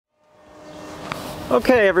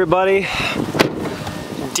Okay, everybody.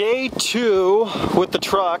 Day 2 with the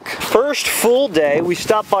truck. First full day. We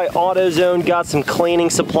stopped by AutoZone, got some cleaning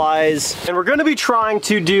supplies, and we're going to be trying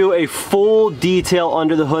to do a full detail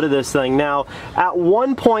under the hood of this thing. Now, at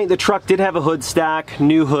one point the truck did have a hood stack,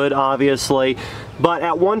 new hood obviously, but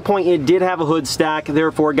at one point it did have a hood stack,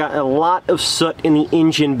 therefore it got a lot of soot in the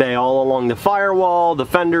engine bay all along the firewall, the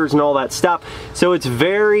fenders, and all that stuff. So it's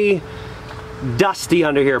very dusty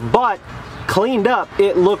under here, but cleaned up,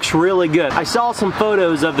 it looks really good. I saw some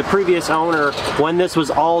photos of the previous owner when this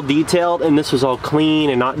was all detailed and this was all clean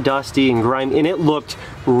and not dusty and grimy, and it looked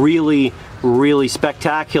really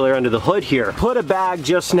spectacular under the hood here. Put a bag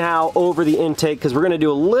just now over the intake because we're going to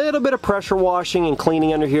do a little bit of pressure washing and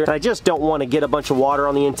cleaning under here. I just don't want to get a bunch of water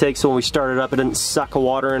on the intake, so when we start it up it doesn't suck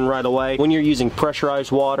water in right away. When you're using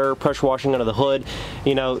pressurized water, pressure washing under the hood,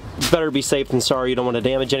 you know, better be safe than sorry. You don't want to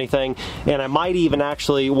damage anything. And I might even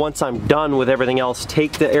actually, once I'm done with everything else,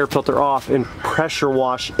 take the air filter off and pressure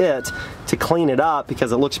wash it to clean it up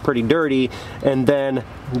because it looks pretty dirty, and then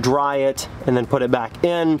dry it and then put it back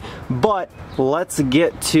in. But let's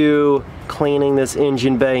get to cleaning this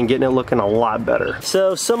engine bay and getting it looking a lot better.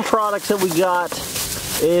 So some products that we got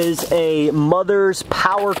is a Mother's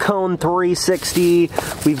Power Cone 360.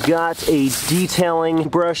 We've got a detailing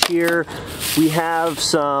brush here. We have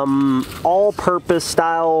some all-purpose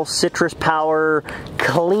style citrus power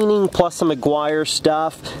cleaning plus some Meguiar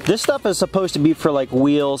stuff. This stuff is supposed to be for like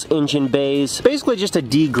wheels, engine bays, basically just a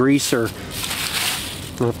degreaser.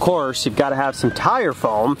 And of course, you've got to have some tire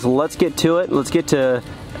foam. So let's get to it. Let's get to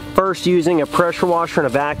first using a pressure washer and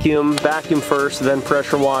a vacuum. Vacuum first, then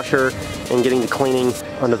pressure washer, and getting the cleaning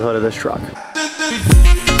under the hood of this truck.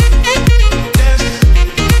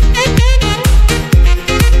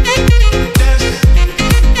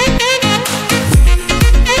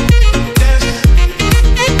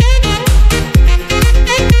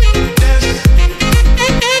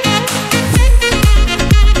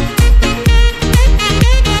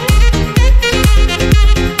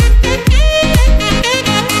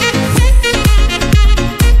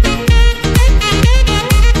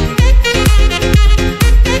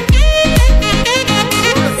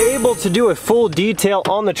 To do a full detail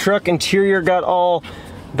on the truck. Interior got all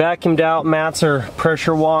vacuumed out, mats are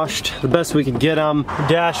pressure washed the best we could get them.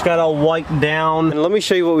 Dash got all wiped down. And let me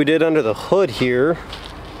show you what we did under the hood here.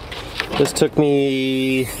 This took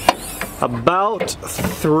me about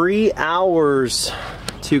 3 hours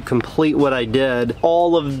to complete what I did.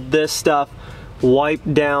 All of this stuff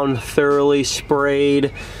wiped down thoroughly,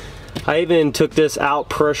 sprayed. I even took this out,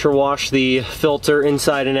 pressure washed the filter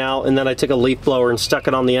inside and out, and then I took a leaf blower and stuck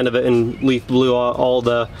it on the end of it and leaf blew all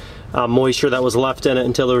the moisture that was left in it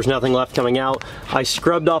until there was nothing left coming out. I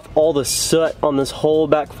scrubbed off all the soot on this whole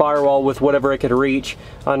back firewall with whatever I could reach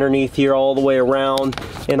underneath here all the way around,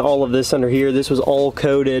 and all of this under here. This was all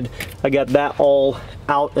coated. I got that all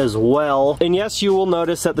out as well. And yes, you will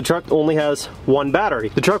notice that the truck only has one battery.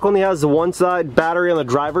 The truck only has the one side battery on the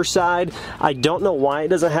driver's side. I don't know why it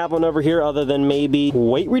doesn't have one over here other than maybe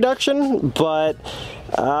weight reduction, but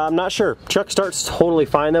I'm not sure. Truck starts totally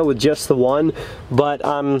fine though with just the one, but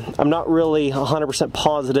I'm not really 100%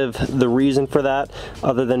 positive the reason for that,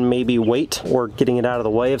 other than maybe weight or getting it out of the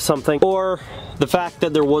way of something, or the fact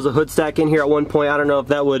that there was a hood stack in here at one point. I don't know if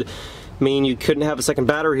that would mean you couldn't have a second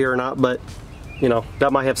battery here or not, but you know,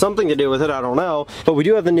 that might have something to do with it, I don't know. But we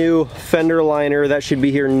do have the new fender liner that should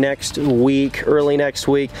be here next week, early next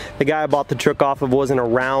week. The guy I bought the truck off of wasn't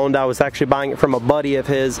around. I was actually buying it from a buddy of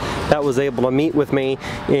his that was able to meet with me,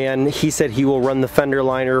 and he said he will run the fender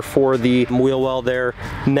liner for the wheel well there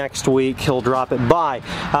next week. He'll drop it by.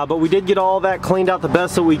 But we did get all that cleaned out the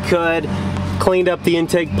best that we could. Cleaned up the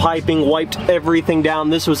intake piping, wiped everything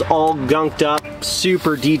down. This was all gunked up,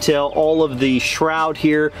 super detail. All of the shroud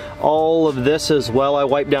here, all of this as well. I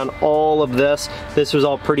wiped down all of this. This was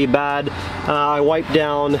all pretty bad. I wiped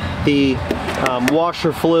down the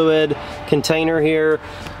washer fluid container here,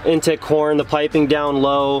 intake horn, the piping down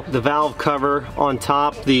low, the valve cover on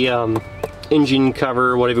top, the engine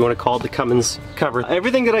cover, whatever you want to call it, the Cummins cover.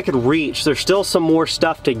 Everything that I could reach. There's still some more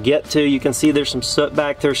stuff to get to. You can see there's some soot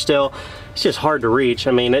back there still. It's just hard to reach.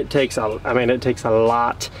 I mean, it takes a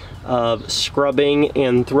lot of scrubbing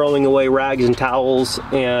and throwing away rags and towels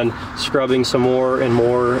and scrubbing some more and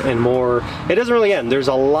more and more. It doesn't really end. There's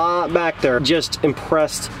a lot back there. Just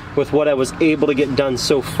impressed with what I was able to get done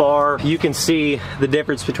so far. You can see the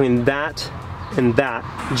difference between that and that.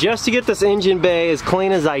 Just to get this engine bay as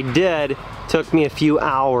clean as I did took me a few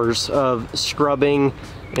hours of scrubbing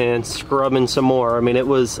and scrubbing some more. I mean, it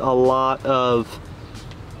was a lot of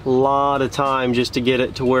time just to get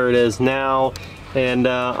it to where it is now. And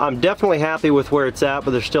I'm definitely happy with where it's at,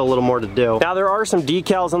 but there's still a little more to do. Now there are some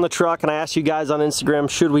decals on the truck, and I asked you guys on Instagram,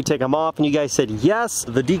 should we take them off? And you guys said yes.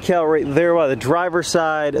 The decal right there by the driver's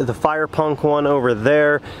side, the Fire Punk one over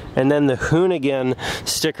there, and then the Hoonigan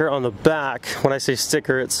sticker on the back. When I say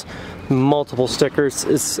sticker, it's multiple stickers.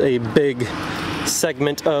 It's a big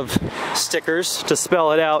segment of stickers to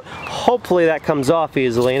spell it out. Hopefully that comes off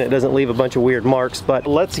easily and it doesn't leave a bunch of weird marks, but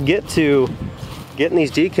let's get to getting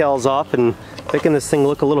these decals off and making this thing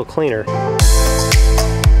look a little cleaner.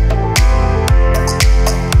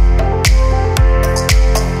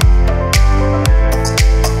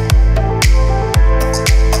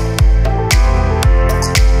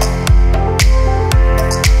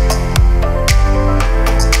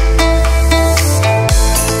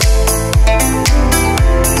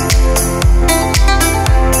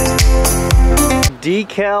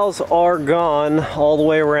 Decals are gone all the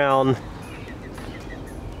way around.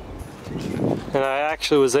 And I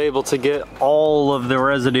actually was able to get all of the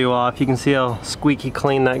residue off. You can see how squeaky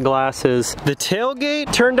clean that glass is. The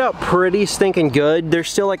tailgate turned out pretty stinking good. There's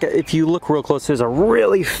still like, if you look real close, there's a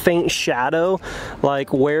really faint shadow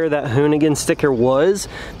like where that Hoonigan sticker was.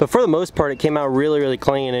 But for the most part, it came out really, really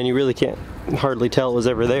clean, and you really can't hardly tell it was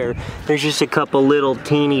ever there. There's just a couple little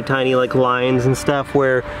teeny tiny like lines and stuff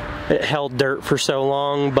where it held dirt for so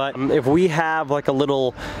long. But if we have like a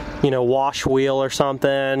little, you know, wash wheel or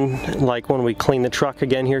something, like when we clean the truck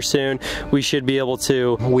again here soon, we should be able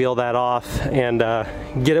to wheel that off and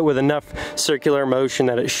get it with enough circular motion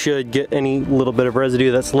that it should get any little bit of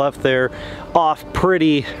residue that's left there off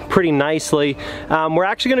pretty nicely. We're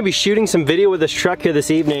actually going to be shooting some video with this truck here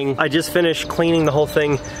this evening. I just finished cleaning the whole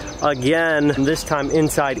thing again, this time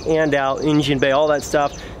inside and out, engine bay, all that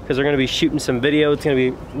stuff, because we're going to be shooting some video. It's going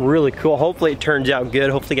to be really cool. Hopefully it turns out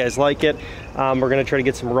good. Hopefully you guys like it. We're going to try to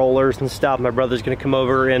get some rollers and stuff. My brother's going to come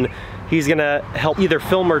over and he's going to help either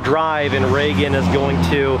film or drive, and Reagan is going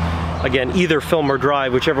to, again, either film or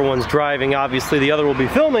drive, whichever one's driving. Obviously the other will be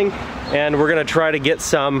filming, and we're going to try to get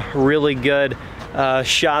some really good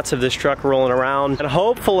shots of this truck rolling around, and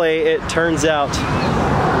hopefully it turns out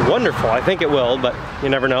wonderful. I think it will, but you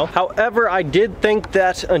never know. However, I did think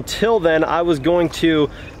that until then I was going to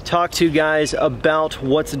talk to you guys about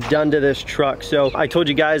what's done to this truck. So I told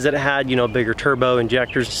you guys that it had, you know, bigger turbo,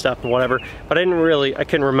 injectors and stuff and whatever, but I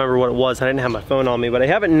couldn't remember what it was. I didn't have my phone on me, but I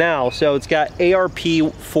have it now. So it's got ARP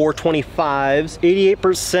 425s,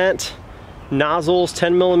 88% nozzles,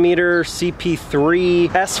 10mm CP3,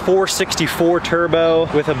 S464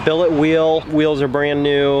 turbo with a billet wheel. Wheels are brand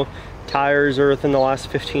new. Tires are within the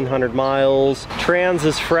last 1,500 miles. Trans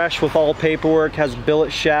is fresh with all paperwork, has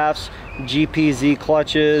billet shafts, GPZ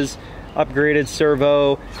clutches, upgraded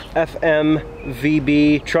servo,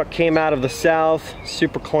 FMVB. Truck came out of the south,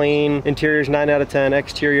 super clean. Interior's 9 out of 10,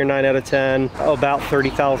 exterior 9 out of 10. About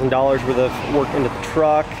 $30,000 worth of work into the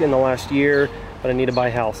truck in the last year, but I need to buy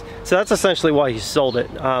a house. So that's essentially why he sold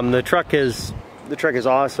it. The truck is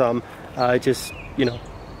awesome. Just, you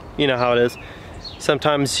know how it is.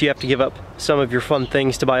 Sometimes you have to give up some of your fun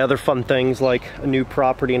things to buy other fun things, like a new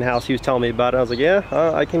property and house. He was telling me about it. I was like, yeah,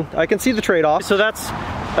 I can see the trade-off. So that's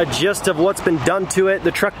a gist of what's been done to it.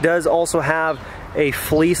 The truck does also have a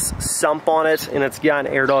fleece sump on it, and it's got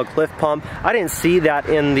an AirDog lift pump. I didn't see that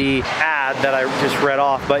in the ad that I just read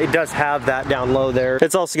off, but it does have that down low there.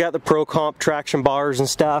 It's also got the Pro Comp traction bars and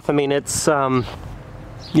stuff. I mean, it's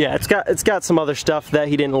yeah, it's got some other stuff that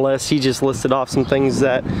he didn't list. He just listed off some things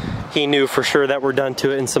that he knew for sure that were done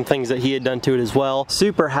to it, and some things that he had done to it as well.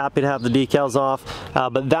 Super happy to have the decals off,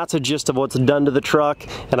 but that's a gist of what's done to the truck,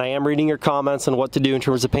 and I am reading your comments on what to do in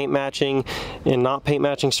terms of paint matching and not paint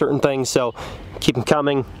matching certain things, so keep them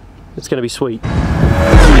coming. It's gonna be sweet.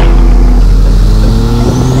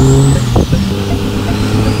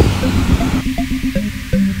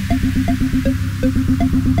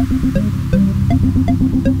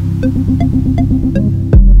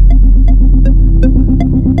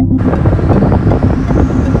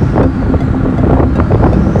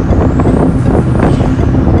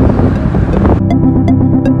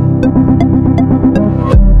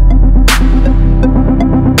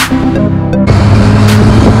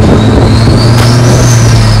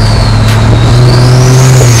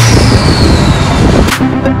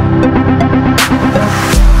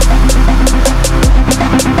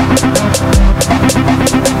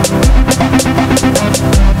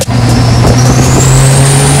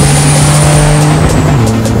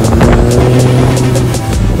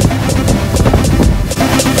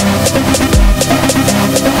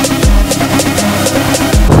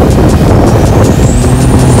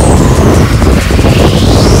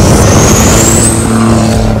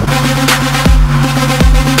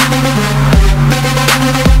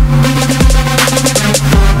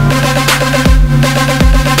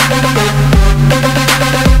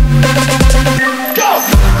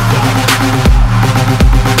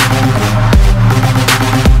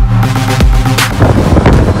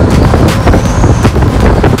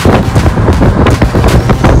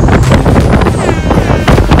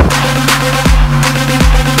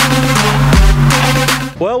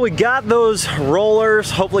 got those rollers.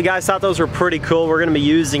 Hopefully guys thought those were pretty cool. We're gonna be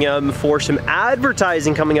using them for some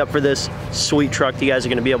advertising coming up for this sweet truck that you guys are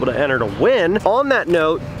gonna be able to enter to win. On that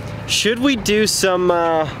note, should we do some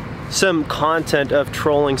content of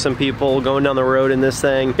trolling some people going down the road in this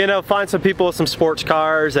thing? You know, find some people with some sports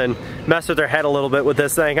cars and mess with their head a little bit with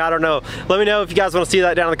this thing. I don't know. Let me know if you guys want to see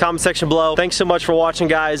that down in the comment section below. Thanks so much for watching,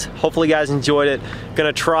 guys. Hopefully you guys enjoyed it.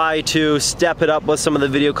 Gonna try to step it up with some of the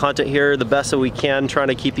video content here the best that we can, trying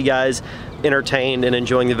to keep you guys entertained and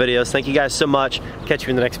enjoying the videos. Thank you guys so much. Catch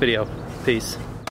you in the next video. Peace.